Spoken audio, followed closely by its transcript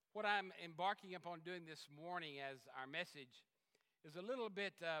What I'm embarking upon doing this morning as our message is a little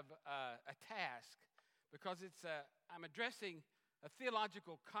bit of a task because I'm addressing a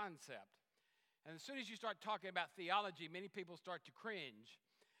theological concept. And as soon as you start talking about theology, many people start to cringe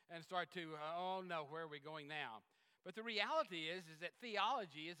and start to, oh no, where are we going now? But the reality is that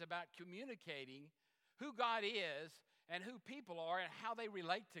theology is about communicating who God is and who people are and how they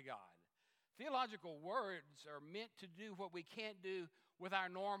relate to God. Theological words are meant to do what we can't do with our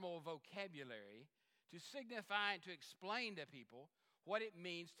normal vocabulary, to signify and to explain to people what it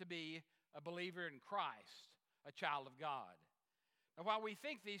means to be a believer in Christ, a child of God. Now, while we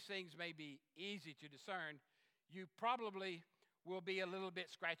think these things may be easy to discern, you probably will be a little bit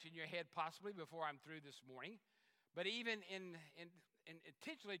scratching your head possibly before I'm through this morning. But even in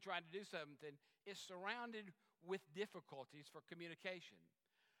intentionally trying to do something is surrounded with difficulties for communication.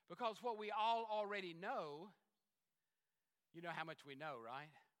 Because what we all already know, you know how much we know,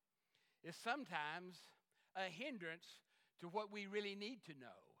 right? Is sometimes a hindrance to what we really need to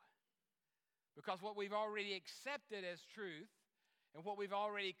know. Because what we've already accepted as truth and what we've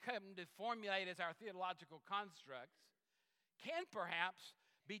already come to formulate as our theological constructs can perhaps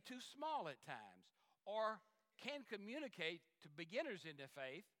be too small at times, or can communicate to beginners into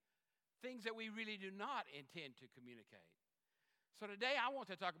faith things that we really do not intend to communicate. So today I want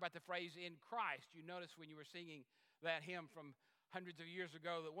to talk about the phrase in Christ. You notice when you were singing that hymn from hundreds of years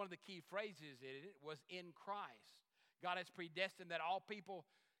ago that one of the key phrases in it was in Christ. God has predestined that all people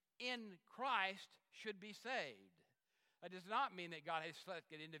in Christ should be saved. That does not mean that God has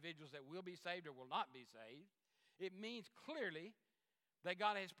selected individuals that will be saved or will not be saved. It means clearly that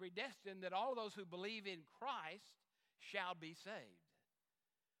God has predestined that all of those who believe in Christ shall be saved.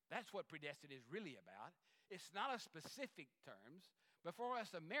 That's what predestined is really about. It's not a specific terms, but for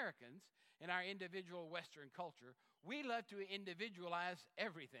us Americans in our individual Western culture, we love to individualize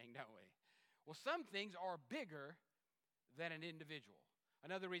everything, don't we? Well, some things are bigger than an individual.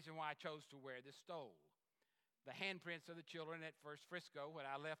 Another reason why I chose to wear this stole. The handprints of the children at First Frisco, when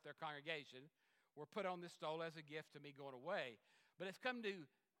I left their congregation, were put on this stole as a gift to me going away. But it's come to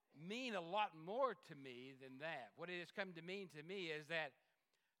mean a lot more to me than that. What it has come to mean to me is that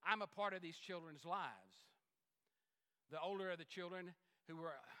I'm a part of these children's lives. The older of the children who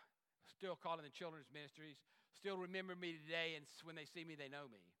were still called in the children's ministries still remember me today, and when they see me, they know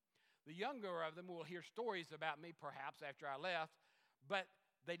me. The younger of them will hear stories about me perhaps after I left, but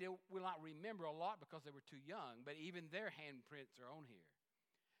they will not remember a lot because they were too young, but even their handprints are on here.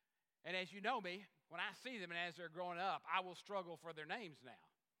 And as you know me, when I see them and as they're growing up, I will struggle for their names now.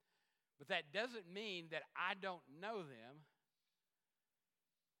 But that doesn't mean that I don't know them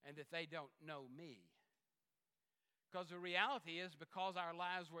and that they don't know me. Because the reality is, because our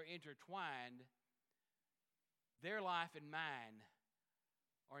lives were intertwined, their life and mine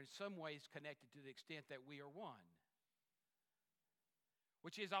are in some ways connected to the extent that we are one.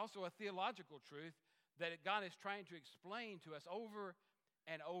 Which is also a theological truth that God is trying to explain to us over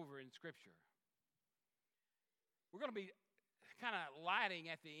and over in Scripture. We're going to be kind of lighting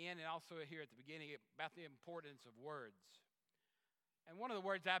at the end and also here at the beginning about the importance of words. And one of the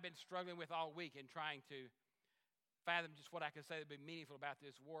words I've been struggling with all week in trying to fathom just what I can say that would be meaningful about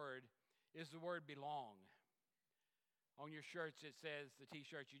this word is the word belong. On your shirts it says, the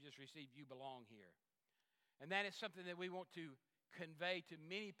t-shirt you just received, you belong here. And that is something that we want to convey to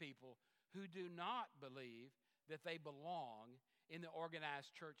many people who do not believe that they belong in the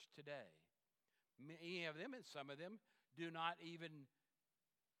organized church today. Many of them and some of them do not even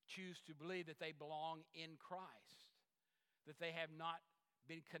choose to believe that they belong in Christ, that they have not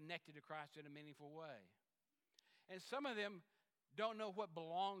been connected to Christ in a meaningful way. And some of them don't know what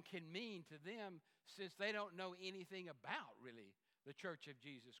belong can mean to them since they don't know anything about, really, the church of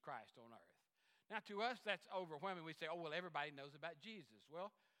Jesus Christ on earth. Now, to us, that's overwhelming. We say, oh, well, everybody knows about Jesus.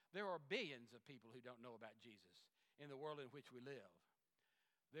 Well, there are billions of people who don't know about Jesus in the world in which we live.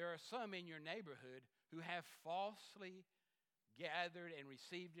 There are some in your neighborhood who have falsely gathered and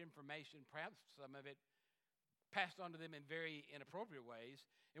received information, perhaps some of it passed on to them in very inappropriate ways,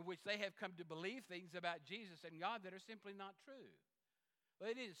 in which they have come to believe things about Jesus and God that are simply not true.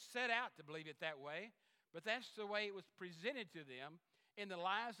 Well, they didn't set out to believe it that way, but that's the way it was presented to them in the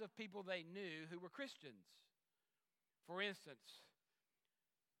lives of people they knew who were Christians. For instance,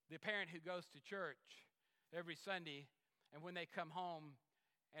 the parent who goes to church every Sunday and when they come home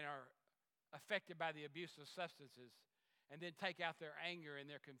and are affected by the abuse of substances and then take out their anger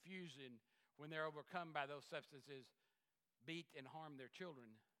and their confusion when they're overcome by those substances, beat and harm their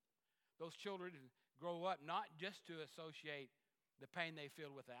children. Those children grow up not just to associate the pain they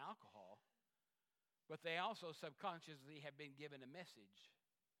feel with the alcohol, but they also subconsciously have been given a message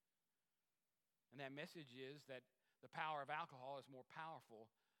And that message is that the power of alcohol is more powerful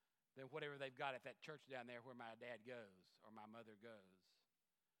than whatever they've got at that church down there where my dad goes or my mother goes.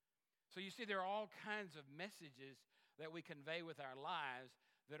 So you see, there are all kinds of messages that we convey with our lives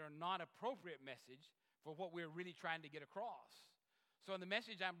that are not appropriate message for what we're really trying to get across. So in the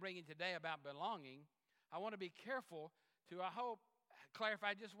message I'm bringing today about belonging, I want to be careful to, I hope,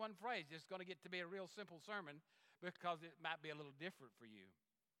 clarify just one phrase. It's going to get to be a real simple sermon because it might be a little different for you.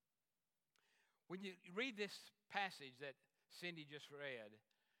 When you read this passage that Cindy just read,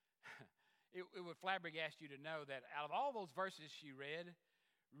 it would flabbergast you to know that out of all those verses she read,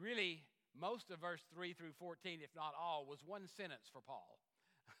 really most of verse 3 through 14, if not all, was one sentence for Paul.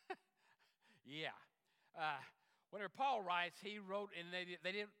 Yeah. Whenever Paul writes, he wrote, and they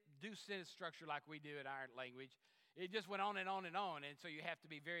didn't do sentence structure like we do in our language. It just went on and on and on, and so you have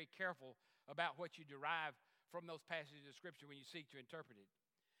to be very careful about what you derive from those passages of Scripture when you seek to interpret it.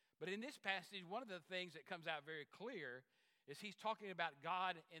 But in this passage, one of the things that comes out very clear is he's talking about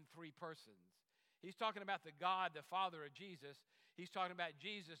God in three persons. He's talking about the God, the Father of Jesus. He's talking about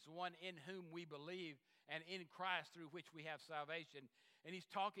Jesus, the one in whom we believe, and in Christ through which we have salvation. And he's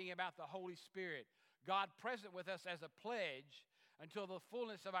talking about the Holy Spirit, God present with us as a pledge until the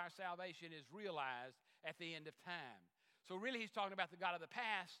fullness of our salvation is realized at the end of time. So really he's talking about the God of the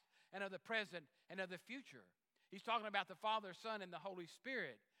past and of the present and of the future. He's talking about the Father, Son, and the Holy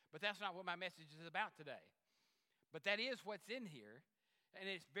Spirit. But that's not what my message is about today. But that is what's in here, and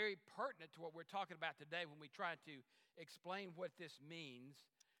it's very pertinent to what we're talking about today when we try to explain what this means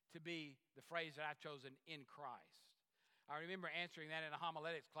to be the phrase that I've chosen, in Christ. I remember answering that in a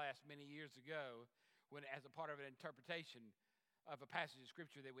homiletics class many years ago when, as a part of an interpretation of a passage of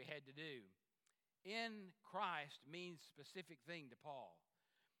Scripture that we had to do. In Christ means specific thing to Paul.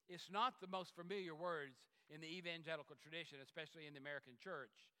 It's not the most familiar words in the evangelical tradition, especially in the American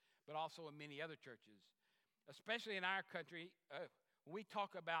church, but also in many other churches. Especially in our country, when we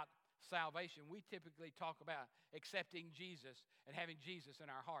talk about salvation, we typically talk about accepting Jesus and having Jesus in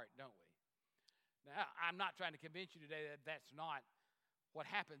our heart, don't we? Now, I'm not trying to convince you today that that's not what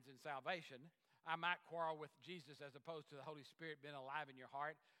happens in salvation. I might quarrel with Jesus as opposed to the Holy Spirit being alive in your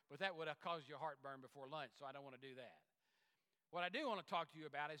heart, but that would have caused your heartburn before lunch, so I don't want to do that. What I do want to talk to you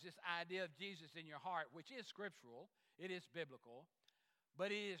about is this idea of Jesus in your heart, which is scriptural, it is biblical,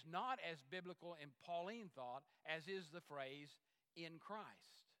 but it is not as biblical in Pauline thought as is the phrase, in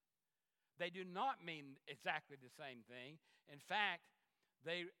Christ. They do not mean exactly the same thing. In fact,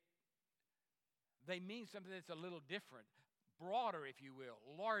 they mean something that's a little different, broader, if you will,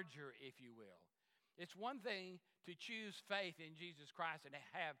 larger, if you will. It's one thing to choose faith in Jesus Christ and to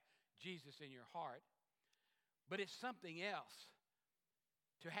have Jesus in your heart, but it's something else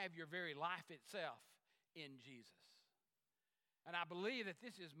to have your very life itself in Jesus. And I believe that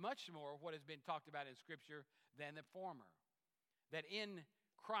this is much more what has been talked about in Scripture than the former. That in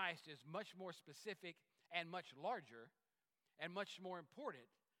Christ is much more specific and much larger and much more important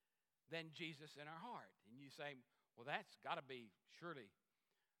than Jesus in our heart. And you say, well, that's got to be surely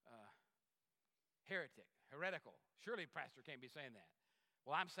heretical. Surely pastor can't be saying that.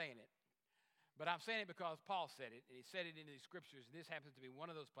 Well, I'm saying it. But I'm saying it because Paul said it, and he said it in these Scriptures, and this happens to be one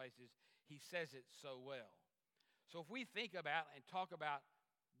of those places he says it so well. So if we think about and talk about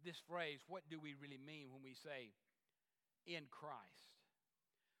this phrase, what do we really mean when we say in Christ?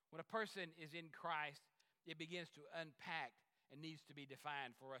 When a person is in Christ, it begins to unpack and needs to be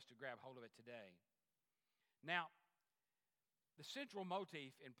defined for us to grab hold of it today. Now, the central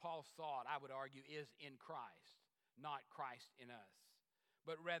motif in Paul's thought, I would argue, is in Christ, not Christ in us,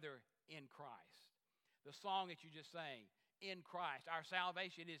 but rather in Christ. The song that you just sang, in Christ, our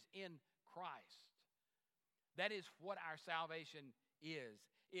salvation is in Christ. That is what our salvation is.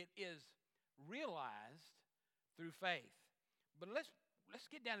 It is realized through faith. But let's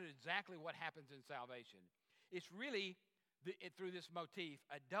get down to exactly what happens in salvation. It's really, through this motif,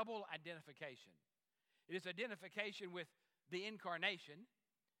 a double identification. It is identification with the incarnation,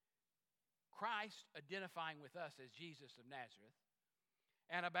 Christ identifying with us as Jesus of Nazareth,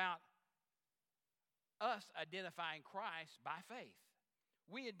 and about us identifying Christ by faith.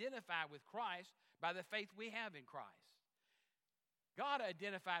 We identify with Christ by the faith we have in Christ. God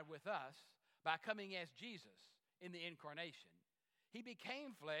identified with us by coming as Jesus in the incarnation. He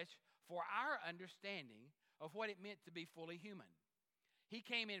became flesh for our understanding of what it meant to be fully human. He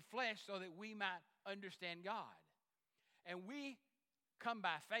came in flesh so that we might understand God. And we come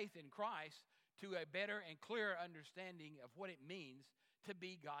by faith in Christ to a better and clearer understanding of what it means to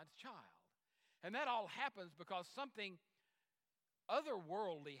be God's child. And that all happens because something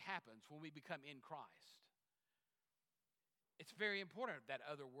otherworldly happens when we become in Christ. It's very important, that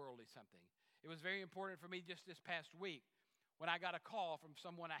otherworldly something. It was very important for me just this past week when I got a call from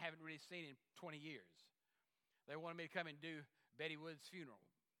someone I haven't really seen in 20 years. They wanted me to come and do Betty Wood's funeral.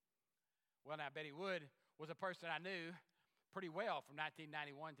 Well, now, Betty Wood was a person I knew pretty well from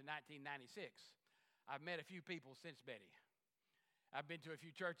 1991 to 1996. I've met a few people since Betty. I've been to a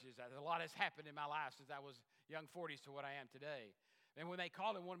few churches. A lot has happened in my life since I was young 40s to what I am today. And when they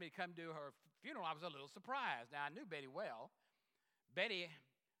called and wanted me to come do her funeral, I was a little surprised. Now, I knew Betty well. Betty,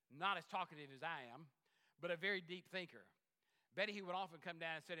 not as talkative as I am, but a very deep thinker. Betty, he would often come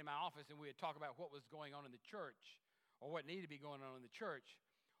down and sit in my office, and we would talk about what was going on in the church or what needed to be going on in the church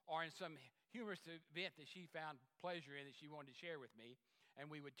or in some humorous event that she found pleasure in that she wanted to share with me, and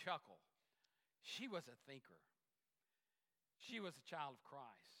we would chuckle. She was a thinker. She was a child of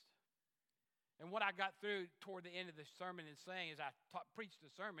Christ. And what I got through toward the end of the sermon and saying is I preached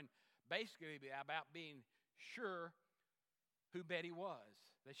the sermon basically about being sure who Betty was,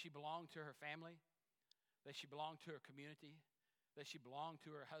 that she belonged to her family, that she belonged to her community, that she belonged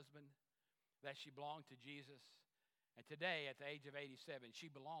to her husband, that she belonged to Jesus. And today, at the age of 87, she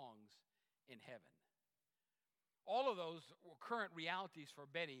belongs in heaven. All of those were current realities for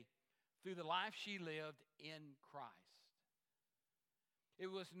Betty through the life she lived in Christ. It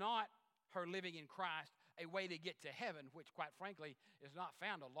was not her living in Christ a way to get to heaven, which, quite frankly, is not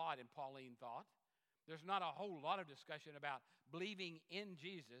found a lot in Pauline thought. There's not a whole lot of discussion about believing in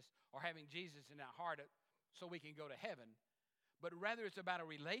Jesus or having Jesus in our heart so we can go to heaven. But rather it's about a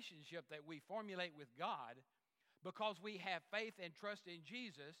relationship that we formulate with God because we have faith and trust in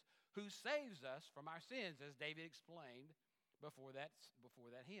Jesus who saves us from our sins, as David explained before that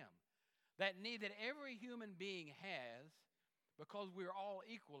hymn. That need that every human being has because we're all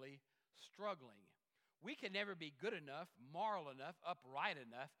equally struggling. We can never be good enough, moral enough, upright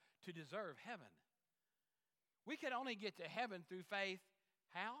enough to deserve heaven. We can only get to heaven through faith.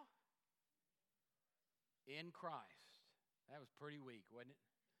 How? In Christ. That was pretty weak, wasn't it?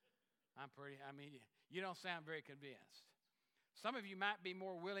 You don't sound very convinced. Some of you might be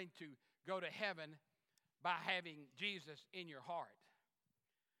more willing to go to heaven by having Jesus in your heart.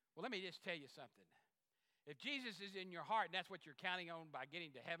 Well, let me just tell you something. If Jesus is in your heart and that's what you're counting on by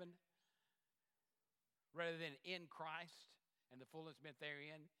getting to heaven, rather than in Christ and the fullness meant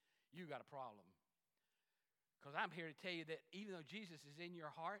therein, you got a problem. Because I'm here to tell you that even though Jesus is in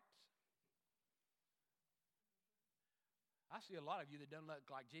your heart, I see a lot of you that don't look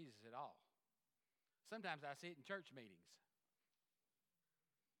like Jesus at all. Sometimes I see it in church meetings.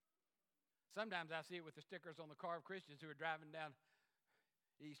 Sometimes I see it with the stickers on the car of Christians who are driving down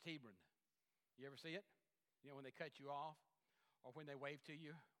East Hebron. You ever see it? You know, when they cut you off or when they wave to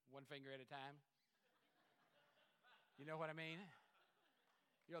you one finger at a time. You know what I mean?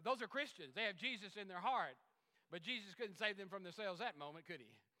 You know, those are Christians. They have Jesus in their heart. But Jesus couldn't save them from themselves that moment, could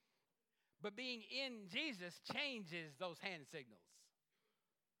he? But being in Jesus changes those hand signals.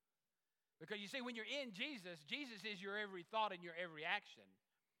 Because you see, when you're in Jesus, Jesus is your every thought and your every action.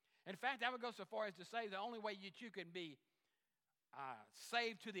 In fact, I would go so far as to say the only way that you can be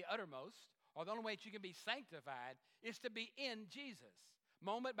saved to the uttermost, or the only way that you can be sanctified, is to be in Jesus.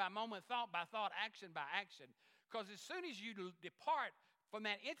 Moment by moment, thought by thought, action by action. Because as soon as you depart from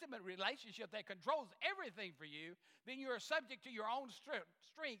that intimate relationship that controls everything for you, then you are subject to your own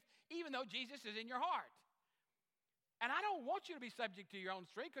strength, even though Jesus is in your heart. And I don't want you to be subject to your own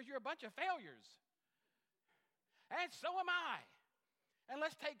strength because you're a bunch of failures. And so am I. And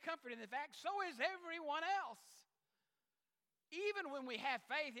let's take comfort in the fact, so is everyone else. Even when we have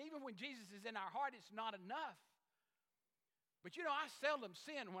faith, even when Jesus is in our heart, it's not enough. But you know, I seldom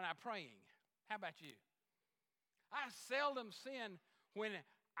sin when I'm praying. How about you? I seldom sin when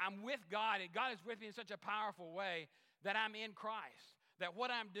I'm with God and God is with me in such a powerful way that I'm in Christ. That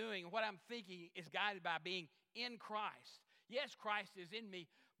what I'm doing, what I'm thinking is guided by being in Christ. Yes, Christ is in me,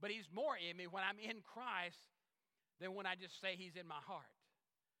 but he's more in me when I'm in Christ than when I just say he's in my heart.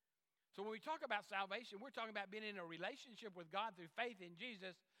 So when we talk about salvation, we're talking about being in a relationship with God through faith in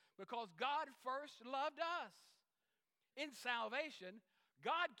Jesus because God first loved us. In salvation,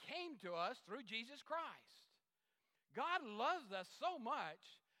 God came to us through Jesus Christ. God loves us so much,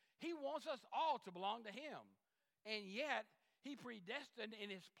 he wants us all to belong to him. And yet, he predestined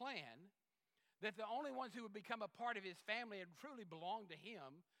in his plan that the only ones who would become a part of his family and truly belong to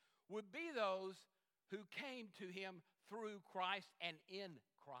him would be those who came to him through Christ and in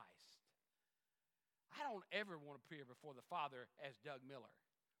Christ. I don't ever want to appear before the Father as Doug Miller.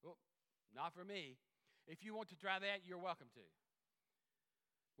 Well, not for me. If you want to try that, you're welcome to.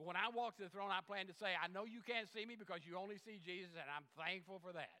 But when I walk to the throne, I plan to say, I know you can't see me because you only see Jesus, and I'm thankful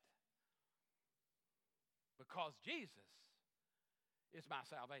for that. Because Jesus is my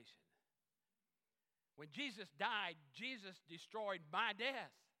salvation. When Jesus died, Jesus destroyed my death.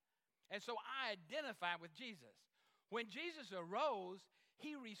 And so I identify with Jesus. When Jesus arose,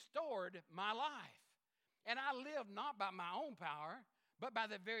 he restored my life. And I live not by my own power, but by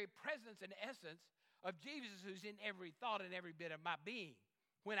the very presence and essence of Jesus, who's in every thought and every bit of my being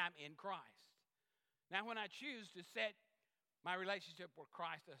when I'm in Christ. Now, when I choose to set my relationship with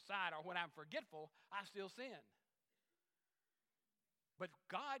Christ aside, or when I'm forgetful, I still sin. But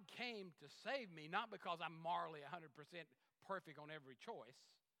God came to save me, not because I'm morally 100% perfect on every choice,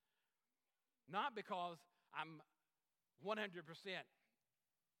 not because I'm 100%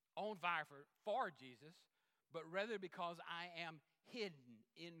 on fire for Jesus, but rather because I am hidden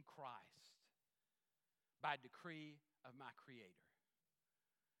in Christ by decree of my Creator.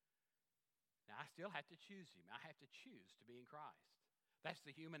 Now, I still have to choose him. I have to choose to be in Christ. That's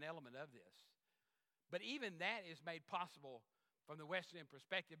the human element of this. But even that is made possible from the Wesleyan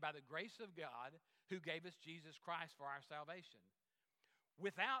perspective by the grace of God who gave us Jesus Christ for our salvation.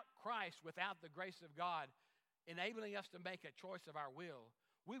 Without Christ, without the grace of God enabling us to make a choice of our will,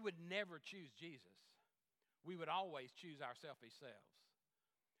 we would never choose Jesus. We would always choose our selfish selves.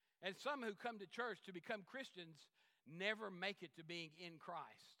 And some who come to church to become Christians never make it to being in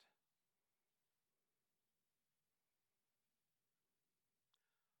Christ.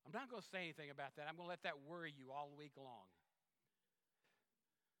 I'm not going to say anything about that. I'm going to let that worry you all week long.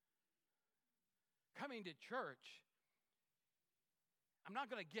 Coming to church, I'm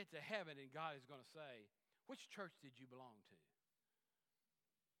not going to get to heaven and God is going to say, which church did you belong to?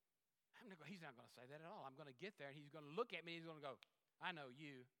 He's not going to say that at all. I'm going to get there and he's going to look at me and he's going to go, I know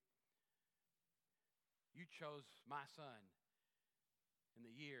you. You chose my son in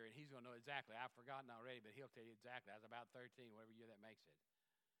the year, and he's going to know exactly. I've forgotten already, but he'll tell you exactly. I was about 13, whatever year that makes it.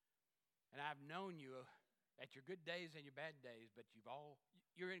 And I've known you at your good days and your bad days, but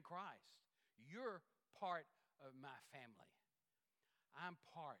you're in Christ. You're part of my family. I'm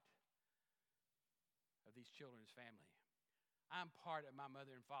part of these children's family. I'm part of my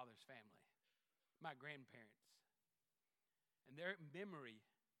mother and father's family, my grandparents. And their memory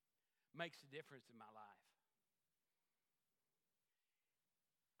makes a difference in my life.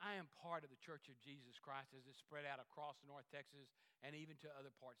 I am part of the Church of Jesus Christ as it's spread out across North Texas and even to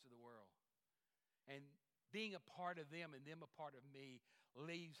other parts of the world. And being a part of them and them a part of me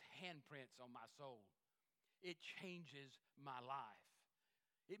leaves handprints on my soul. It changes my life.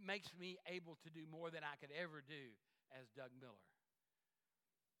 It makes me able to do more than I could ever do as Doug Miller.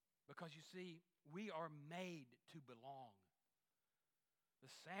 Because you see, we are made to belong.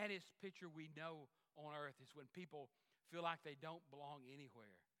 The saddest picture we know on earth is when people feel like they don't belong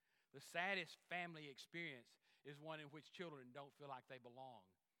anywhere. The saddest family experience is one in which children don't feel like they belong.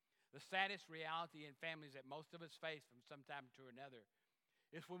 The saddest reality in families that most of us face from some time to another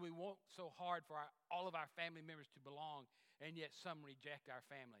is when we want so hard for all of our family members to belong, and yet some reject our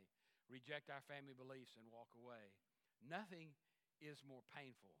family beliefs, and walk away. Nothing is more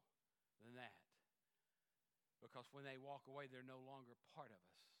painful than that. Because when they walk away, they're no longer part of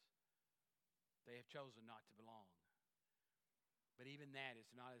us. They have chosen not to belong. But even that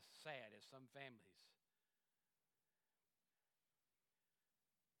is not as sad as some families.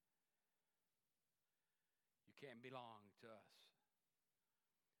 You can't belong to us.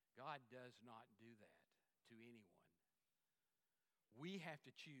 God does not do that to anyone. We have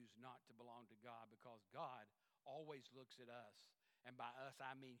to choose not to belong to God because God always looks at us, and by us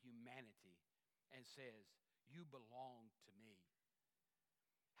I mean humanity, and says, you belong to me.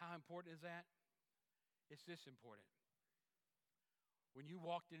 How important is that? It's this important. When you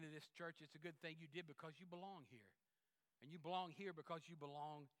walked into this church, it's a good thing you did because you belong here. And you belong here because you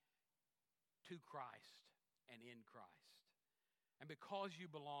belong to Christ and in Christ. And because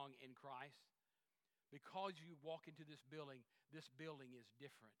you belong in Christ, because you walk into this building is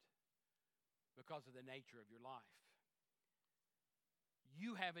different because of the nature of your life.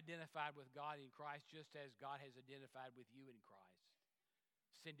 You have identified with God in Christ just as God has identified with you in Christ,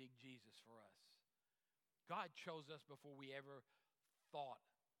 sending Jesus for us. God chose us before we ever thought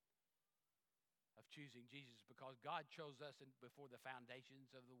of choosing Jesus because God chose us before the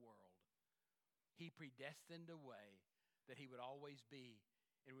foundations of the world. He predestined a way that he would always be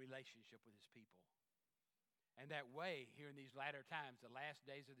in relationship with his people. And that way, here in these latter times, the last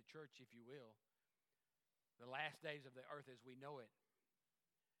days of the church, if you will, the last days of the earth as we know it,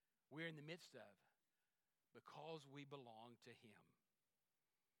 we're in the midst of because we belong to him.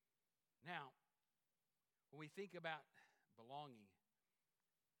 Now, when we think about belonging,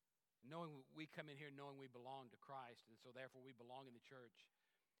 knowing we come in here knowing we belong to Christ, and so therefore we belong in the church,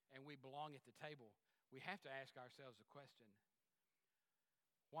 and we belong at the table, we have to ask ourselves a question.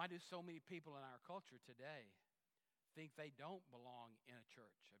 Why do so many people in our culture today think they don't belong in a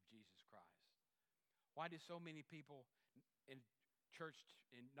church of Jesus Christ? Why do so many people in church,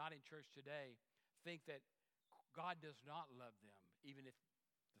 not in church today, think that God does not love them, even if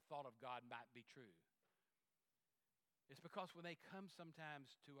the thought of God might be true? It's because when they come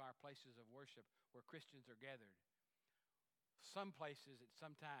sometimes to our places of worship where Christians are gathered, some places at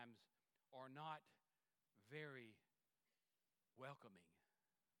sometimes are not very welcoming.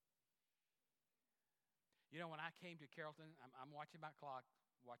 You know, when I came to Carrollton, I'm watching my clock,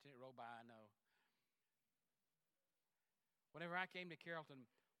 watching it roll by, I know. Whenever I came to Carrollton,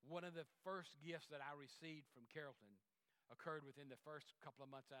 one of the first gifts that I received from Carrollton occurred within the first couple of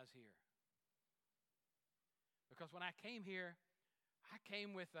months I was here. Because when I came here, I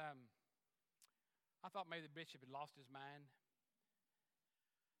came with, I thought maybe the bishop had lost his mind.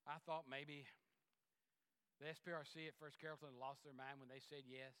 I thought maybe the SPRC at First Carrollton had lost their mind when they said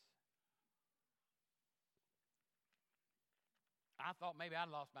yes. I thought maybe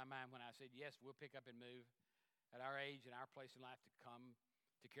I'd lost my mind when I said, yes, we'll pick up and move at our age and our place in life to come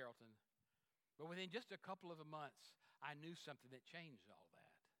to Carrollton. But within just a couple of months, I knew something that changed all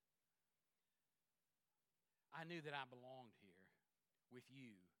that. I knew that I belonged here with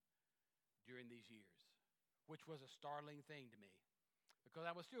you during these years, which was a startling thing to me because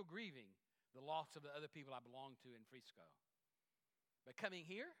I was still grieving the loss of the other people I belonged to in Frisco. But coming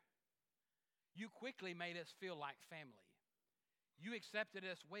here, you quickly made us feel like family. You accepted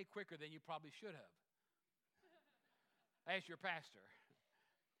us way quicker than you probably should have as your pastor.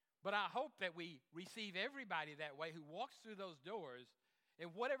 But I hope that we receive everybody that way who walks through those doors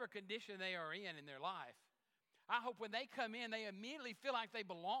in whatever condition they are in their life. I hope when they come in, they immediately feel like they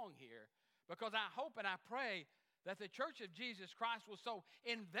belong here, because I hope and I pray that the Church of Jesus Christ will so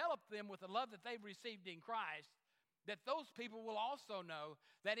envelop them with the love that they've received in Christ that those people will also know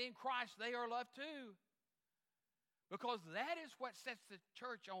that in Christ they are loved too. Because that is what sets the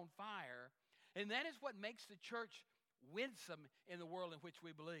church on fire, and that is what makes the church winsome in the world in which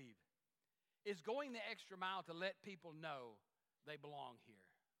we believe, is going the extra mile to let people know they belong here.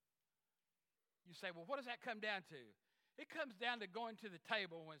 You say, well, what does that come down to? It comes down to going to the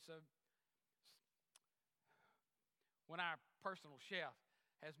table when our personal chef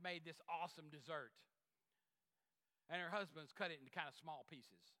has made this awesome dessert, and her husband's cut it into kind of small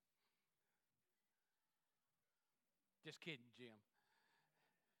pieces. Just kidding, Jim.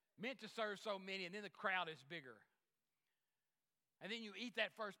 Meant to serve so many, and then the crowd is bigger. And then you eat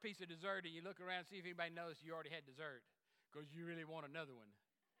that first piece of dessert, and you look around and see if anybody knows you already had dessert because you really want another one.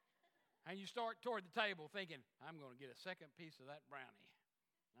 And you start toward the table thinking, I'm going to get a second piece of that brownie.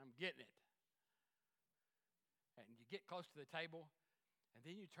 I'm getting it. And you get close to the table, and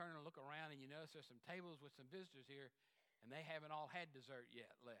then you turn and look around, and you notice there's some tables with some visitors here, and they haven't all had dessert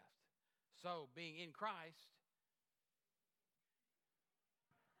yet left. So, being in Christ,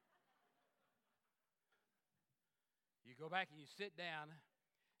 you go back and you sit down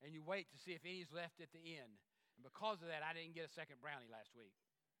and you wait to see if any's left at the end. And because of that, I didn't get a second brownie last week.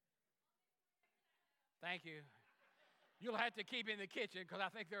 Thank you. You'll have to keep in the kitchen because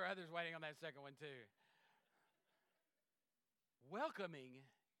I think there are others waiting on that second one too. Welcoming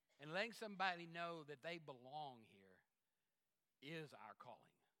and letting somebody know that they belong here is our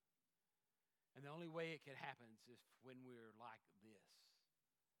calling. And the only way it can happen is when we're like this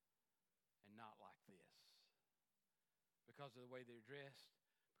and not like this. Because of the way they're dressed,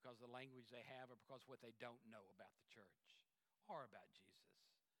 because of the language they have, or because of what they don't know about the church or about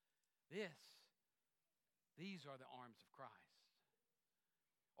Jesus. These are the arms of Christ,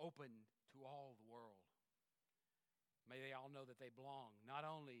 open to all the world. May they all know that they belong not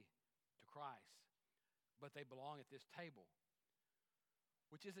only to Christ, but they belong at this table,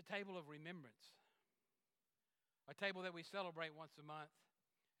 which is a table of remembrance, a table that we celebrate once a month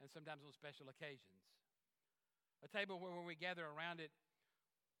and sometimes on special occasions. A table where when we gather around it,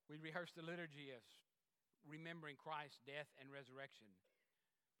 we rehearse the liturgy of remembering Christ's death and resurrection.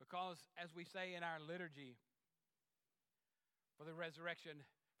 Because as we say in our liturgy for the resurrection,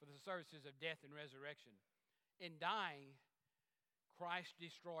 for the services of death and resurrection, in dying, Christ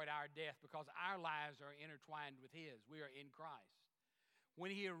destroyed our death because our lives are intertwined with his. We are in Christ. When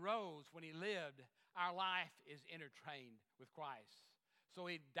he arose, when he lived, our life is intertwined with Christ. So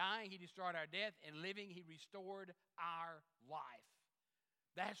in dying, he destroyed our death, and living, he restored our life.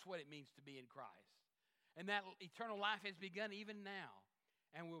 That's what it means to be in Christ. And that eternal life has begun even now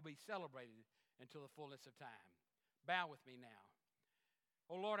and will be celebrated until the fullness of time. Bow with me now.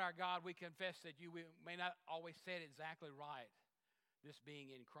 Oh, Lord our God, we confess that you may not always say it exactly right, this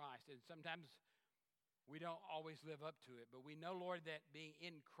being in Christ. And sometimes We don't always live up to it, but we know, Lord, that being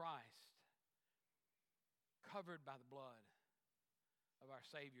in Christ, covered by the blood of our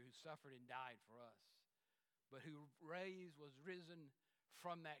Savior who suffered and died for us, but who was risen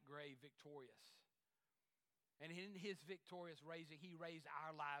from that grave victorious. And in his victorious raising, he raised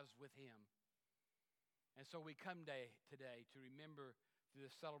our lives with him. And so we come today to remember through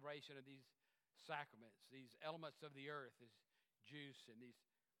the celebration of these sacraments, these elements of the earth, this juice and these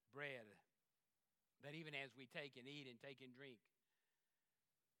bread, that even as we take and eat and take and drink,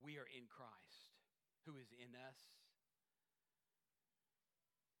 we are in Christ, who is in us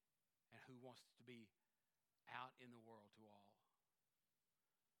and who wants to be out in the world to all.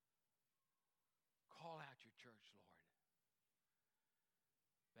 Call out your church, Lord,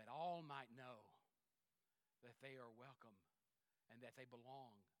 that all might know that they are welcome and that they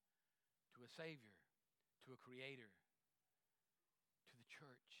belong to a Savior, to a Creator, to the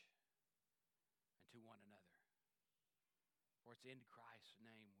church, and to one another. For it's in Christ's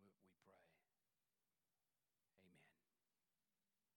name